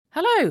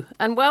Hello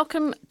and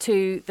welcome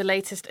to the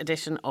latest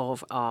edition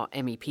of our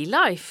MEP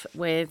Life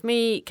with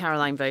me,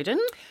 Caroline Voden.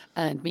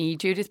 And me,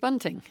 Judith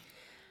Bunting.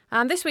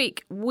 And this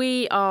week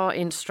we are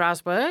in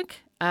Strasbourg.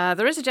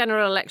 There is a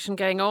general election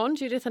going on.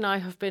 Judith and I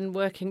have been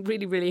working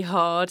really, really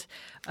hard,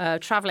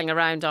 travelling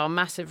around our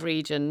massive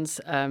regions,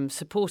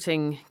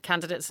 supporting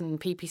candidates and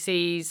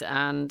PPCs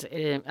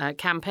and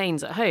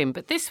campaigns at home.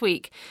 But this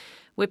week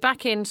we're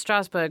back in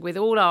Strasbourg with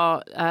all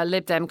our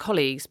Lib Dem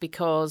colleagues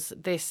because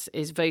this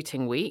is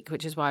voting week,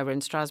 which is why we're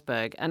in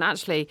Strasbourg. And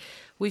actually,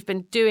 we've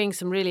been doing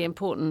some really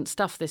important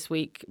stuff this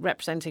week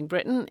representing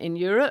Britain in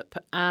Europe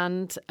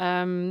and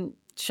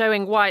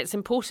showing why it's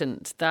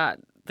important that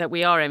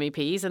we are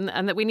MEPs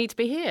and that we need to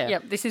be here.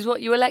 Yep, this is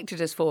what you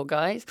elected us for,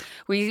 guys.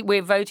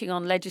 We're voting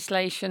on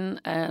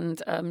legislation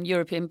and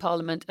European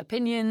Parliament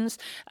opinions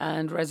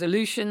and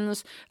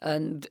resolutions.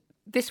 And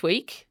this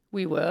week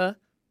we were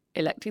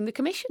electing the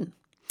Commission.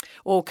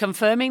 Or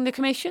confirming the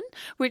Commission,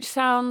 which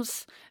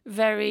sounds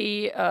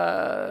very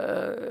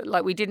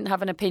like we didn't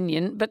have an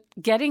opinion. But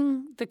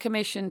getting the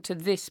Commission to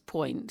this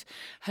point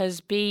has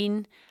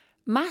been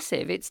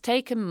massive. It's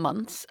taken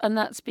months, and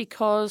that's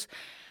because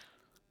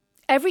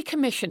every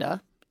commissioner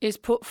is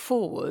put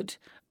forward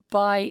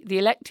by the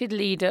elected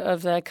leader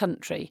of their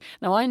country.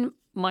 Now, I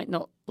might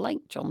not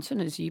like Johnson,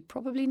 as you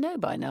probably know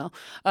by now,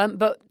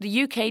 but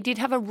the UK did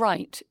have a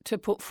right to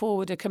put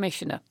forward a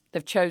commissioner.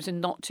 They've chosen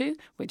not to,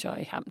 which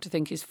I happen to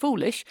think is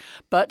foolish,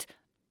 but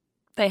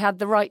they had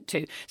the right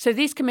to. So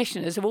these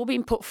commissioners have all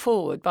been put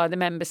forward by the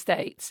member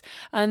states,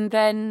 and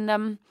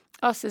then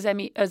us as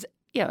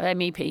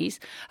MEPs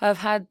have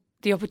had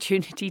the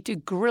opportunity to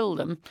grill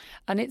them,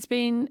 and it's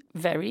been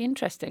very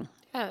interesting.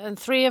 Yeah, and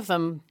three of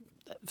them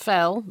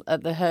fell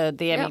at the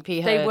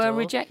MEP hurdle. They were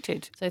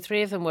rejected. So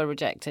three of them were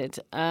rejected,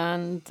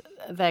 and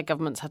their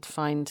governments had to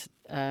find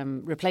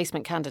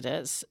replacement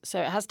candidates. So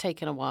it has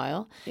taken a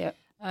while. Yeah.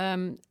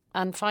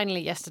 And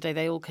finally, yesterday,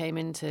 they all came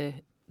into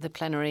the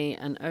plenary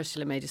and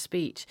Ursula made a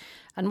speech.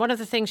 And one of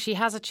the things she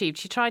has achieved,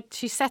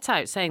 she set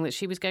out saying that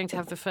she was going to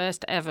have the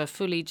first ever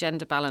fully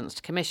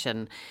gender-balanced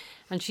commission.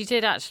 And she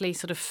did actually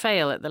sort of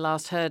fail at the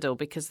last hurdle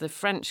because the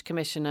French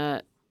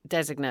commissioner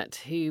designate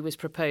who was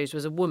proposed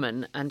was a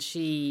woman and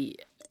she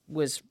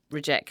was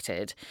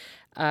rejected.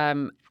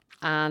 And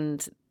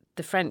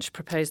the French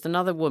proposed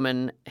another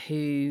woman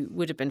who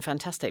would have been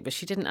fantastic, but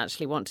she didn't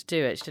actually want to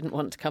do it. She didn't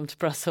want to come to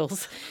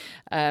Brussels.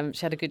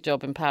 She had a good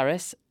job in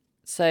Paris.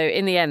 So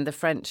in the end, the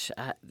French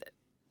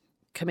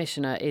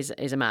commissioner is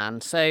a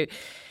man. So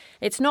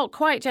it's not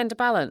quite gender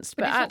balanced,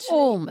 but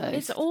actually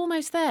it's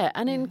almost there.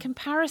 And in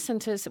comparison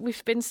to,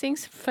 we've been seeing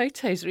some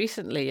photos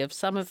recently of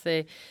some of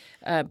the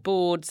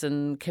boards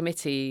and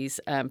committees,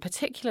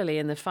 particularly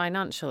in the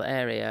financial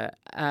area,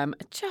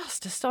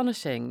 just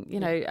astonishing. You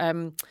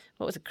know,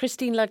 what was it?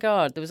 Christine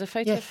Lagarde. There was a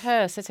photo of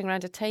her sitting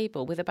around a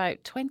table with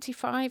about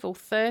 25 or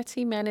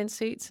 30 men in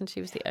suits, and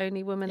she was the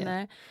only woman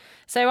there.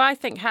 So I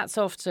think hats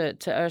off to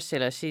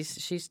Ursula.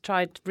 She's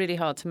tried really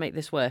hard to make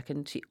this work,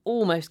 and she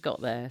almost got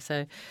there.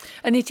 So,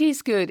 and it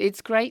is good.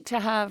 It's great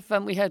to have.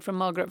 We heard from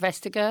Margaret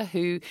Vestager,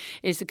 who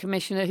is the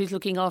commissioner who's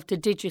looking after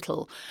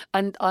digital,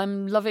 and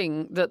I'm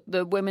loving that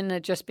the women are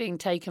just being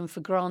taken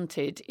for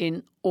granted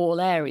in all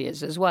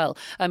areas as well.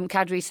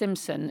 Kadri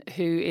Simpson,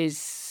 who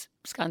is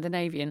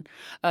Scandinavian,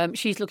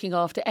 she's looking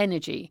after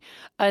energy,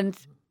 and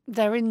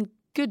they're in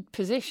good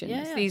positions.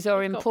 Yeah, these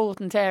are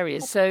important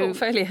areas. So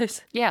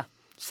portfolios. Yeah.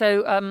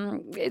 So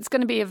it's going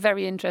to be a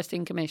very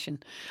interesting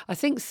commission. I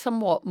think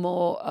somewhat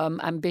more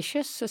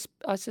ambitious,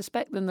 I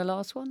suspect, than the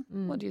last one.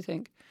 What do you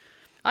think?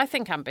 I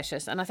think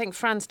ambitious, and I think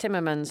Frans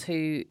Timmermans,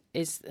 who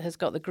has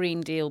got the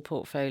Green Deal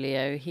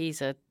portfolio, he's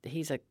a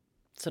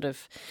sort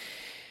of,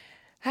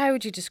 how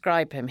would you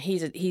describe him?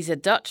 He's a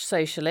Dutch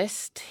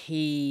socialist.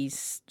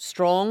 He's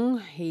strong.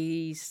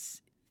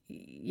 He's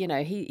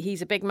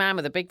a big man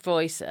with a big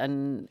voice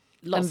and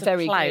lots of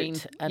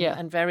clout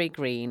and very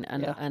green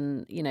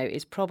and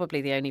is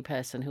probably the only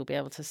person who'll be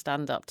able to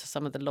stand up to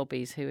some of the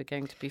lobbies who are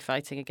going to be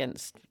fighting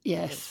against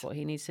what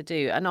he needs to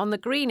do. And on the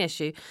green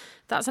issue,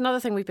 that's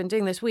another thing we've been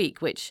doing this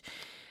week, which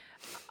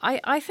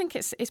I think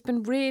it's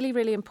been really,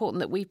 really important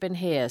that we've been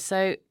here.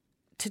 So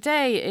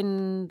today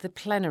in the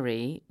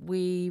plenary,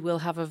 we will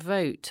have a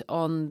vote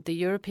on the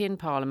European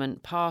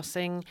Parliament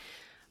passing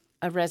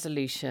a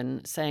resolution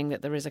saying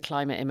that there is a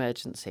climate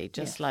emergency,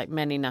 just like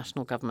many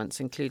national governments,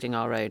 including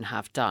our own,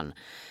 have done.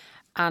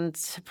 And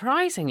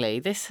surprisingly,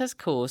 this has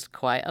caused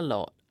quite a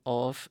lot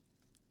of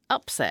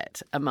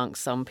upset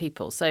amongst some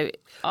people. So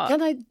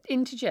can I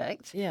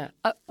interject? Yeah.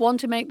 I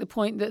want to make the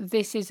point that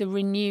this is a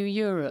Renew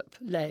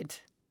Europe-led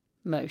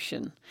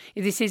motion.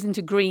 This isn't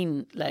a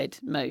Green-led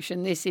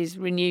motion. This is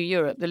Renew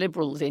Europe, the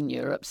Liberals in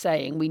Europe,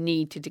 saying we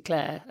need to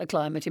declare a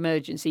climate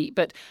emergency.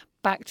 But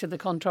back to the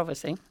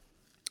controversy.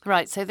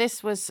 Right, so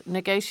this was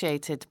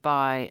negotiated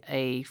by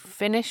a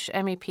Finnish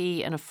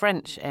MEP and a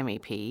French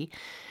MEP,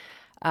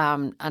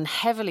 and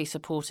heavily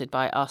supported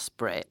by us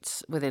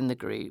Brits within the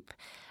group.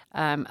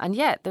 And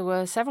yet there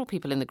were several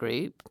people in the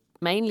group,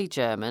 mainly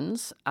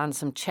Germans and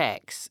some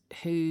Czechs,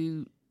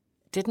 who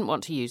didn't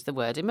want to use the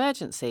word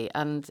emergency.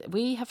 And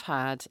we have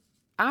had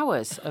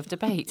hours of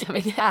debate. I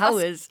mean,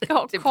 hours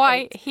got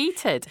quite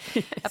heated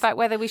about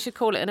whether we should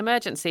call it an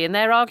emergency. And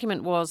their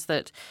argument was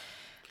that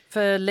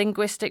for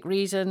linguistic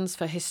reasons,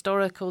 for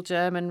historical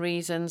German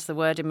reasons, the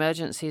word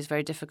emergency is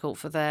very difficult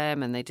for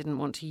them and they didn't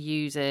want to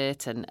use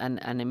it.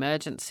 And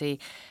emergency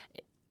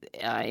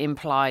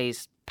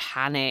implies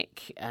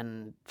panic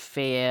and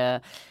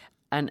fear.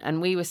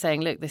 And we were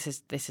saying, look, this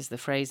is the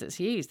phrase that's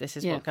used. This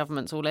is what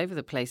governments all over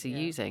the place are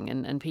using.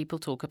 And people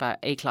talk about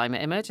a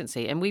climate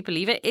emergency. And we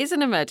believe it is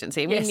an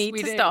emergency. And we need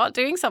to start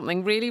doing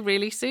something really,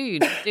 really soon,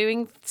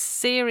 doing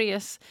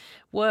serious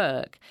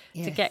work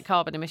to get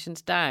carbon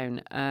emissions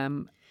down.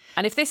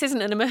 And if this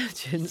isn't an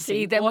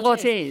emergency, then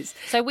what is?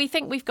 So we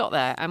think we've got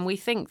there, and we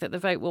think that the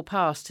vote will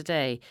pass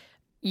today.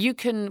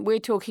 We're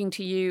talking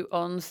to you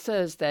on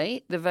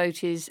Thursday. The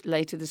vote is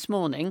later this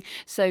morning.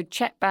 So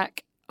check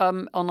back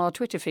on our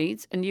Twitter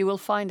feeds and you will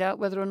find out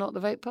whether or not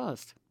the vote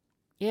passed.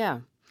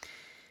 Yeah.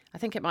 I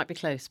think it might be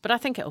close, but I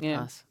think it'll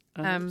pass.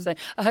 I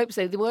hope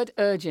so. The word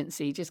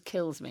urgency just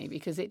kills me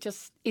because it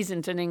just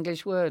isn't an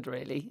English word,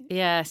 really.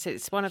 Yes,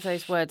 it's one of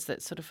those words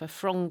that's sort of a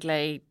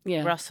Franglais,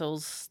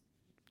 Brussels,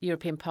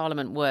 European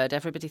Parliament word.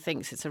 Everybody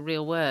thinks it's a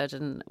real word,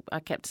 and I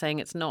kept saying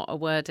it's not a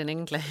word in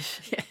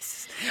English.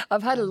 Yes.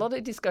 I've had a lot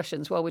of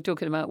discussions while we're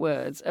talking about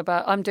words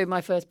about I'm doing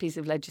my first piece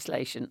of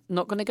legislation.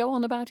 Not going to go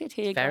on about it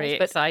here, Very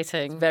guys,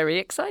 exciting. Very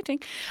exciting.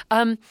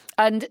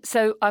 And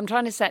so I'm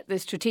trying to set the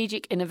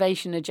strategic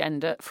innovation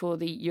agenda for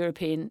the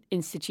European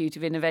Institute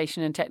of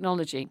Innovation and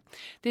Technology.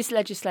 This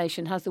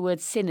legislation has the word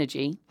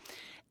synergy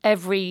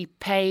every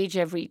page,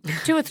 every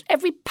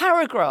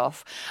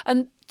paragraph.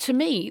 And to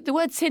me, the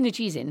word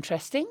synergy is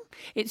interesting.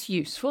 It's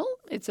useful.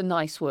 It's a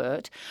nice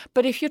word.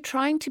 But if you're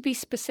trying to be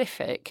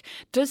specific,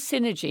 does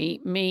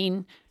synergy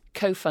mean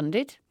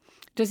co-funded?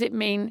 Does it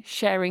mean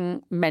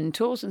sharing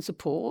mentors and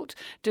support?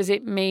 Does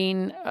it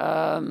mean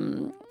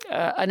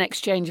an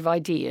exchange of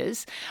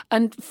ideas?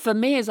 And for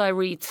me, as I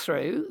read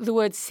through, the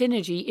word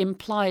synergy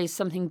implies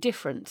something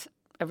different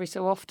every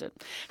so often.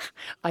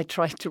 I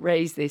tried to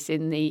raise this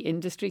in the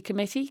industry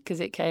committee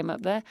because it came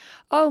up there.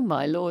 Oh,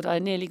 my Lord, I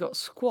nearly got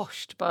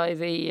squashed by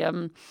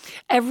the...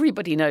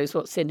 everybody knows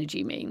what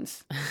synergy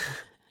means.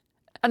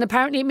 And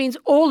apparently it means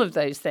all of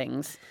those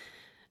things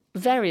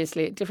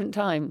variously at different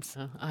times.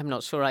 Oh, I'm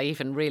not sure I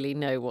even really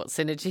know what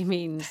synergy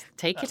means.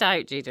 Take it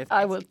out, Judith.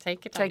 I will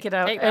take it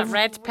out. Take that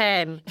red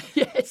pen.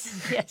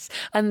 Yes.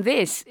 And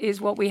this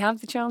is what we have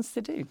the chance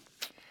to do.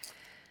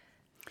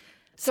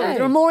 So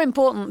there are more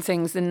important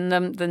things than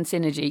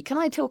synergy. Can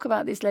I talk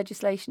about this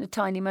legislation a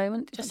tiny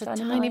moment? Just a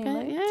tiny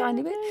bit? Yeah.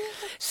 Tiny bit.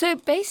 So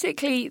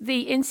basically,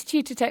 the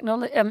Institute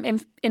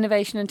of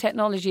Innovation and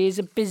Technology is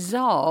a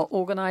bizarre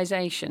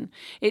organisation.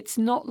 It's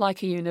not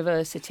like a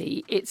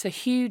university. It's a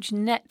huge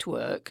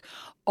network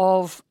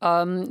of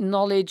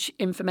knowledge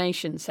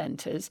information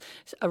centres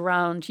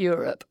around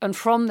Europe. And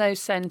from those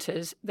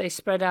centres, they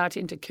spread out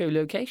into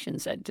co-location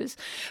centres.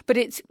 But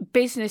it's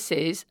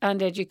businesses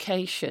and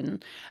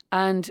education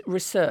and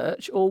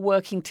research all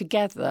working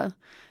together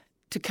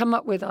to come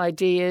up with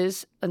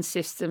ideas and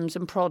systems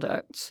and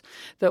products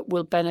that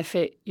will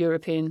benefit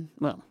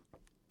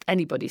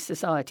anybody's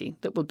society,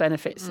 that will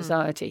benefit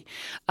society.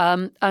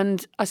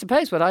 And I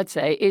suppose what I'd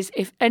say is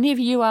if any of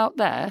you out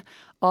there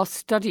are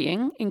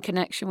studying in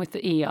connection with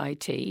the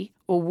EIT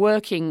or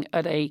working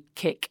at a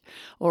KIC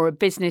or a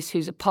business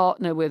who's a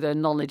partner with a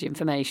knowledge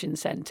information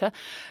centre,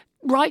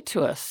 write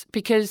to us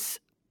because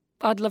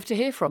I'd love to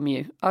hear from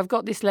you. I've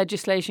got this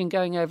legislation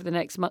going over the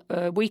next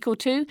week or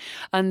two,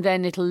 and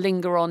then it'll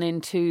linger on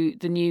into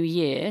the new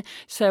year.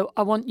 So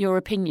I want your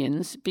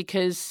opinions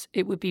because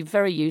it would be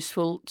very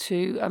useful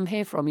to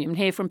hear from you and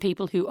hear from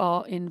people who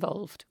are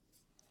involved.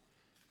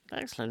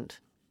 Excellent.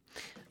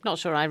 Not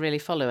sure I really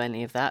follow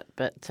any of that,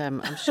 but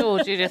I'm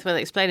sure Judith will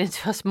explain it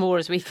to us more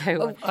as we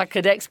go on. I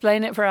could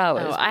explain it for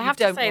hours. I have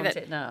to say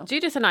that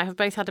Judith and I have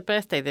both had a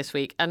birthday this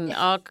week, and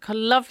our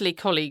lovely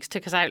colleagues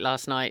took us out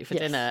last night for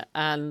dinner,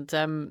 and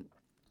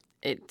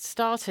it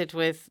started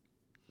with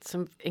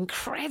some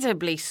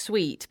incredibly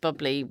sweet,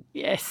 bubbly,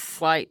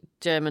 white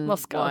German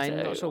Moscato wine.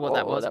 Not sure what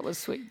that was. That was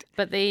sweet.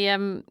 But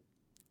the...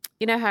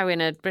 You know how in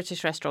a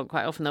British restaurant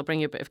quite often they'll bring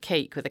you a bit of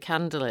cake with a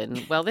candle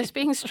in? Well, this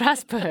being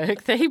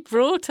Strasbourg, they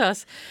brought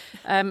us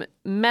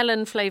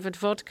melon-flavoured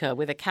vodka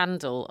with a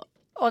candle.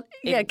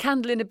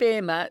 Candle in a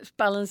beer mat,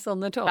 balanced on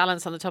the top.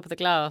 Balanced on the top of the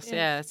glass,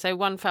 yeah. So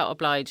one felt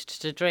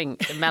obliged to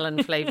drink the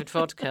melon-flavoured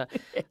vodka.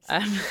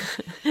 I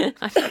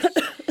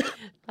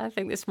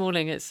think this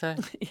morning it's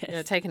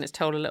taken its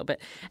toll a little bit.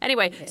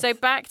 Anyway, so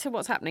back to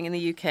what's happening in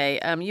the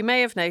UK. You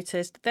may have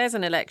noticed there's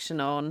an election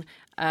on.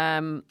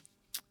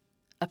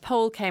 A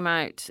poll came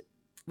out,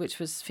 which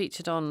was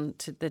featured on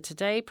the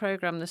Today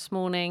programme this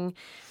morning.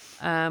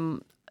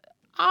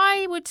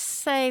 I would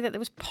say that there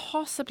was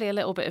possibly a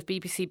little bit of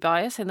BBC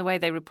bias in the way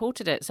they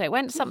reported it. So it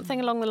went something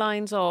along the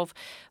lines of,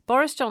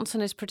 Boris Johnson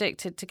is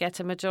predicted to get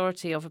a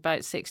majority of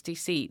about 60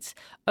 seats.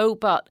 Oh,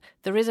 but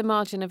there is a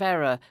margin of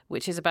error,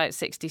 which is about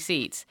 60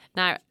 seats.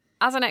 Now,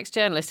 as an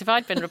ex-journalist, if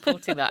I'd been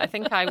reporting that, I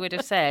think I would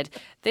have said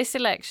this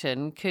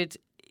election could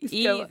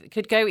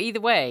go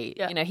either way.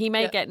 Yeah. You know, he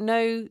may get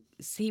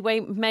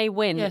may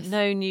win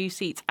no new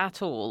seats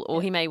at all,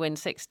 or he may win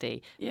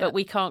 60, but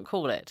we can't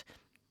call it.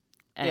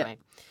 Anyway.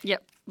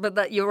 Yep.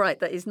 But you're right.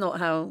 That is not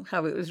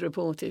how it was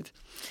reported.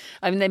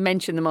 I mean, they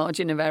mentioned the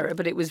margin of error,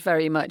 but it was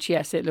very much,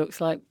 yes, it looks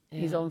like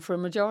he's on for a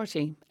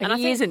majority. And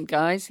he isn't,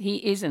 guys. He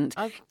isn't.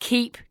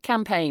 Keep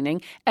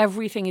campaigning.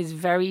 Everything is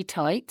very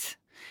tight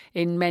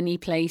in many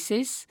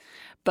places,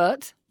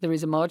 but there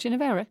is a margin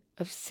of error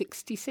of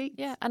 60 seats.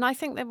 Yeah, and I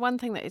think that one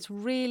thing that is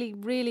really,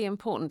 really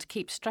important to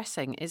keep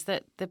stressing is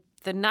that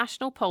the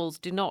national polls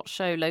do not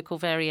show local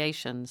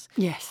variations.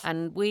 Yes.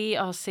 And we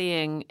are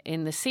seeing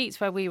in the seats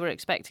where we were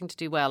expecting to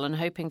do well and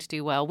hoping to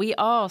do well, we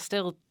are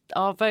still,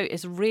 our vote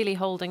is really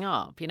holding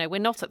up. You know, we're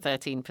not at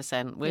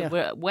 13%.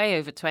 We're way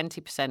over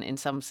 20% in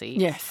some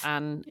seats. Yes.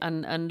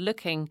 And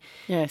looking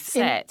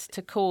set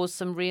to cause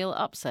some real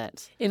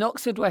upsets. In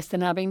Oxford, West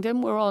and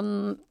Abingdon, we're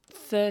on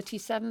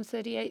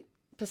 38%.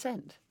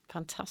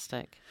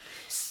 Fantastic.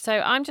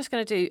 So I'm just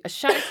going to do a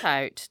shout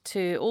out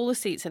to all the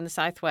seats in the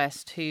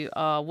Southwest who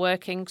are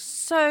working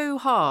so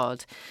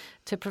hard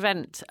to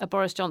prevent a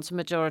Boris Johnson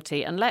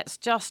majority. And let's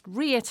just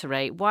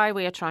reiterate why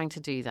we are trying to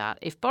do that.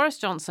 If Boris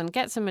Johnson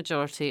gets a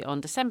majority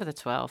on December the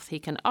 12th, he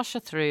can usher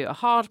through a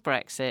hard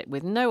Brexit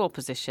with no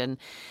opposition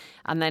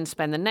and then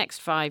spend the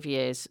next 5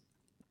 years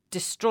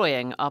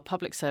destroying our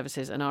public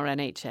services and our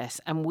NHS,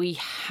 and we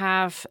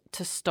have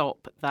to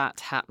stop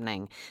that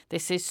happening.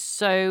 This is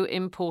so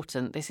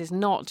important. This is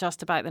not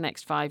just about the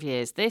next 5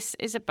 years. This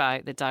is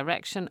about the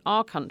direction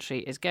our country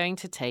is going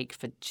to take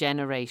for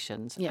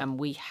generations, and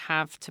we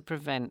have to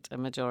prevent a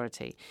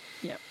majority.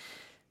 Yeah.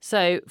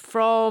 So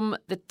from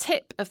the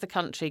tip of the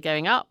country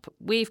going up,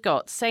 we've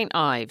got St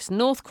Ives,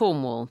 North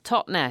Cornwall,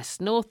 Totnes,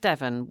 North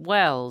Devon,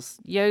 Wells,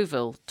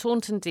 Yeovil,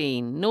 Taunton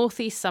Deane, North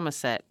East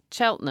Somerset,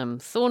 Cheltenham,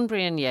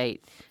 Thornbury and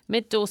Yate,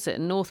 Mid Dorset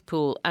and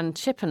Northpool and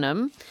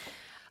Chippenham.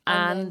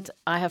 And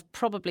I have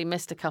probably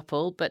missed a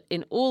couple, but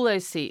in all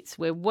those seats,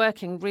 we're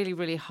working really,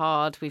 really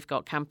hard. We've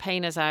got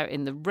campaigners out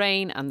in the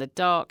rain and the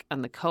dark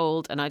and the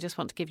cold. And I just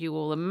want to give you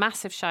all a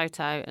massive shout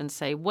out and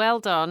say well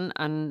done,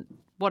 and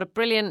what a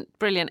brilliant,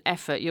 brilliant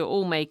effort you're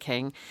all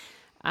making.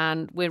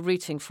 And we're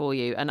rooting for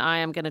you. And I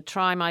am going to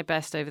try my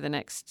best over the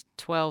next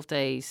 12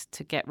 days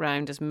to get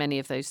round as many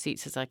of those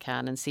seats as I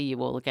can and see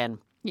you all again.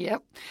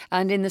 Yep.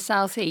 And in the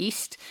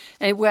southeast,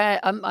 where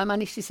I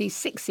managed to see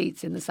 6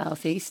 seats in the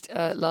southeast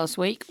last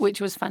week,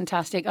 which was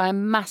fantastic. I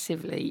am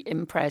massively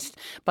impressed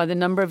by the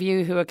number of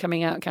you who are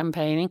coming out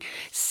campaigning.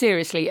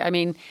 Seriously, I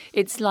mean,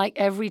 it's like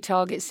every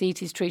target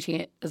seat is treating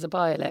it as a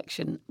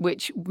by-election,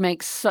 which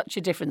makes such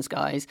a difference,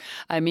 guys.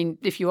 I mean,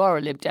 if you are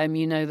a Lib Dem,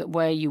 you know that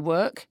where you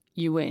work,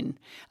 you win.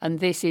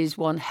 And this is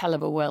one hell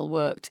of a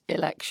well-worked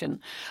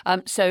election.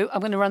 So I'm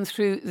going to run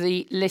through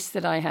the list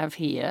that I have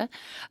here.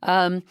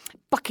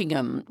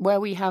 Buckingham, where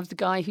we have the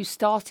guy who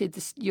started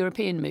this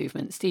European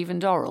movement, Stephen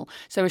Dorrell.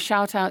 So a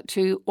shout out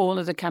to all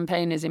of the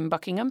campaigners in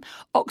Buckingham.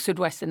 Oxford,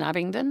 West and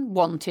Abingdon,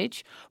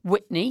 Wantage,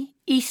 Witney,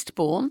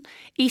 Eastbourne,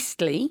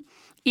 Eastleigh,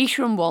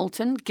 Esher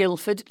Walton,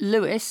 Guildford,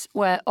 Lewis,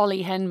 where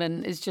Ollie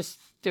Henman is just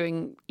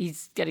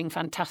he's getting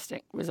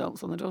fantastic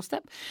results on the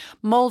doorstep.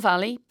 Mole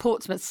Valley,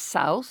 Portsmouth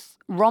South,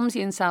 Romsey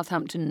and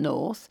Southampton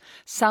North,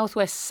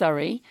 Southwest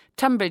Surrey,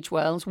 Tunbridge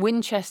Wells,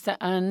 Winchester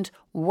and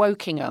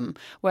Wokingham,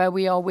 where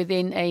we are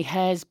within a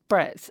hair's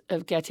breadth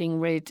of getting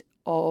rid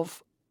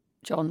of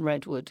John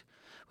Redwood,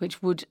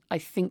 which would, I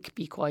think,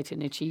 be quite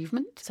an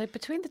achievement. So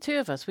between the two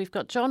of us, we've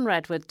got John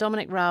Redwood,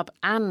 Dominic Raab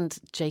and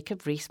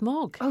Jacob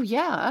Rees-Mogg. Oh,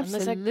 yeah,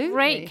 absolutely. And there's a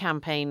great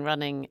campaign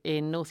running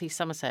in North East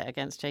Somerset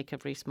against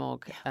Jacob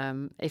Rees-Mogg. Yeah.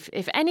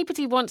 If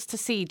anybody wants to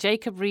see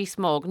Jacob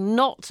Rees-Mogg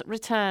not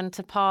return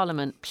to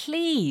Parliament,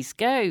 please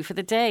go for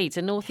the day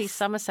to North East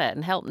Somerset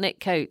and help Nick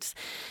Coates,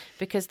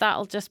 because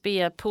that'll just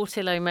be a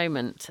Portillo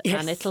moment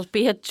and it'll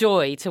be a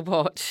joy to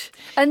watch.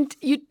 And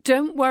you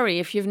don't worry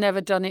if you've never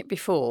done it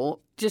before.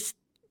 Just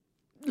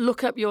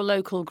look up your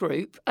local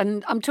group,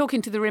 and I'm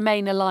talking to the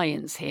Remain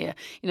Alliance here.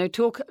 You know,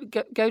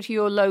 go to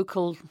your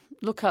local,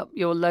 look up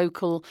your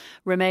local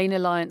Remain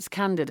Alliance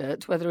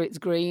candidate, whether it's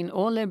Green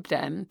or Lib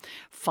Dem,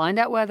 find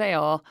out where they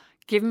are,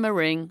 give them a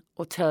ring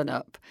or turn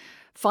up.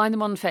 Find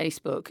them on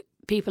Facebook.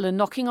 People are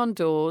knocking on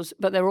doors,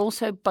 but they're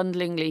also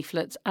bundling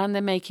leaflets and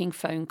they're making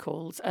phone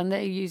calls and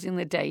they're using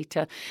the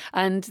data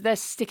and they're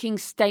sticking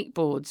stake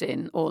boards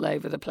in all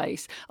over the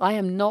place. I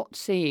am not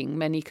seeing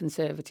many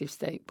Conservative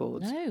stake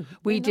boards. No,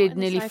 we did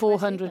nearly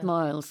 400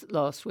 miles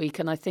last week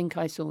and I think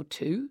I saw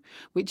 2,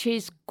 which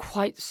is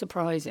quite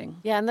surprising.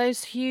 Yeah, and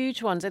those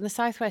huge ones in the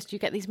southwest, you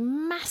get these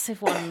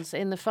massive ones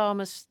in the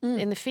farmers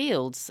in the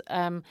fields.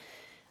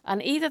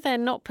 And either they're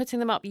not putting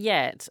them up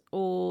yet,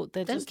 or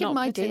they're just not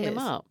putting them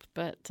up.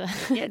 But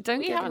don't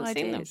we give haven't them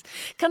seen them. ideas.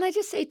 Can I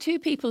just say 2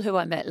 people who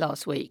I met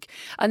last week,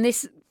 and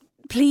this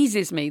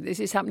pleases me.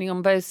 This is happening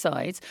on both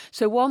sides.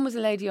 So one was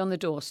a lady on the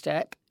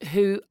doorstep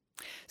who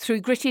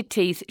Through gritted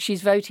teeth,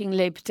 she's voting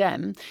Lib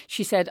Dem.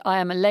 She said, I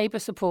am a Labour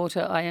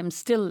supporter. I am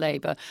still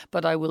Labour,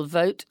 but I will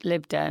vote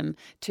Lib Dem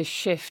to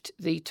shift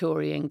the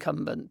Tory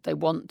incumbent. They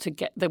want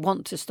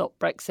to stop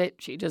Brexit.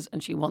 She does,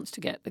 and she wants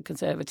to get the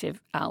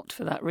Conservative out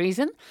for that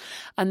reason.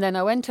 And then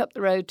I went up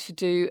the road to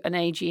do an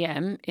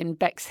AGM in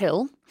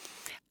Bexhill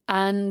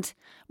and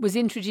was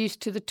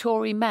introduced to the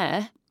Tory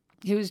mayor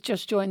who has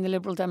just joined the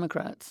Liberal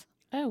Democrats.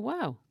 Oh,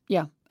 wow.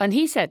 Yeah. And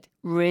he said,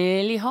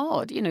 really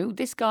hard. You know,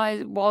 this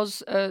guy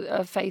was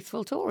a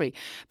faithful Tory.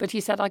 But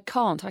he said, I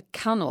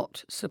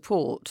cannot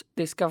support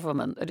this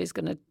government that is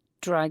going to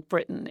drag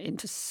Britain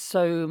into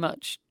so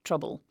much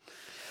trouble.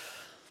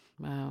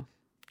 Wow.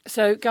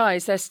 So,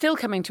 guys, they're still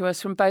coming to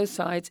us from both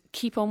sides.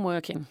 Keep on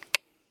working.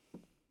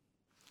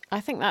 I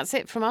think that's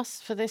it from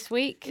us for this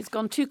week. It's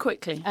gone too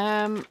quickly.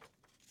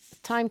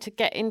 Time to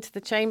get into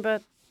the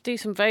chamber, do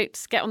some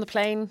votes, get on the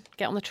plane,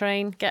 get on the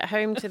train, get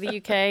home to the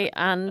UK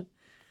and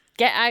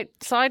get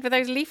outside with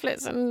those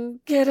leaflets and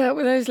get out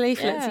with those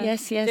leaflets.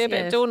 Yes. Do a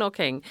bit of door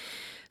knocking.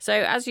 So,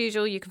 as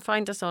usual, you can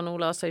find us on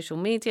all our social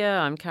media.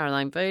 I'm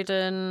Caroline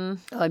Bowden.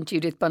 I'm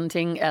Judith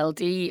Bunting,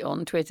 LD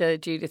on Twitter,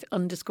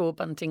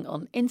 Judith_Bunting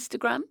on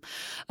Instagram.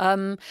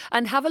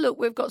 And have a look.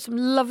 We've got some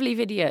lovely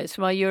videos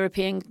from our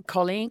European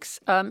colleagues.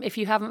 If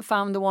you haven't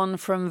found the one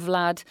from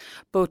Vlad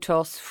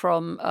Botos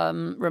from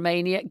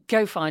Romania,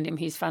 go find him.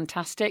 He's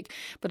fantastic.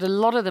 But a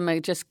lot of them are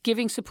just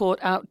giving support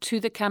out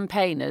to the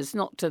campaigners,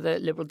 not to the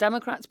Liberal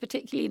Democrats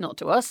particularly, not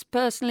to us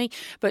personally,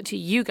 but to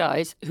you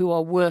guys who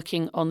are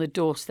working on the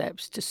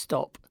doorsteps to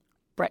stop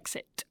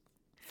Brexit.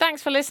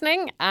 Thanks for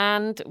listening,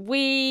 and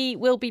we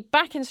will be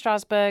back in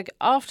Strasbourg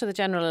after the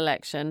general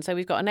election. So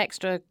we've got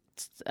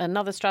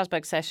another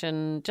Strasbourg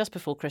session just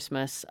before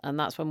Christmas, and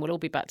that's when we'll all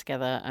be back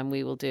together and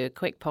we will do a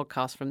quick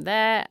podcast from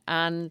there.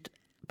 And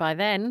by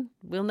then,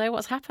 we'll know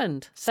what's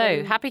happened.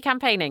 So happy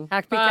campaigning.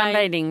 Happy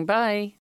campaigning. Bye.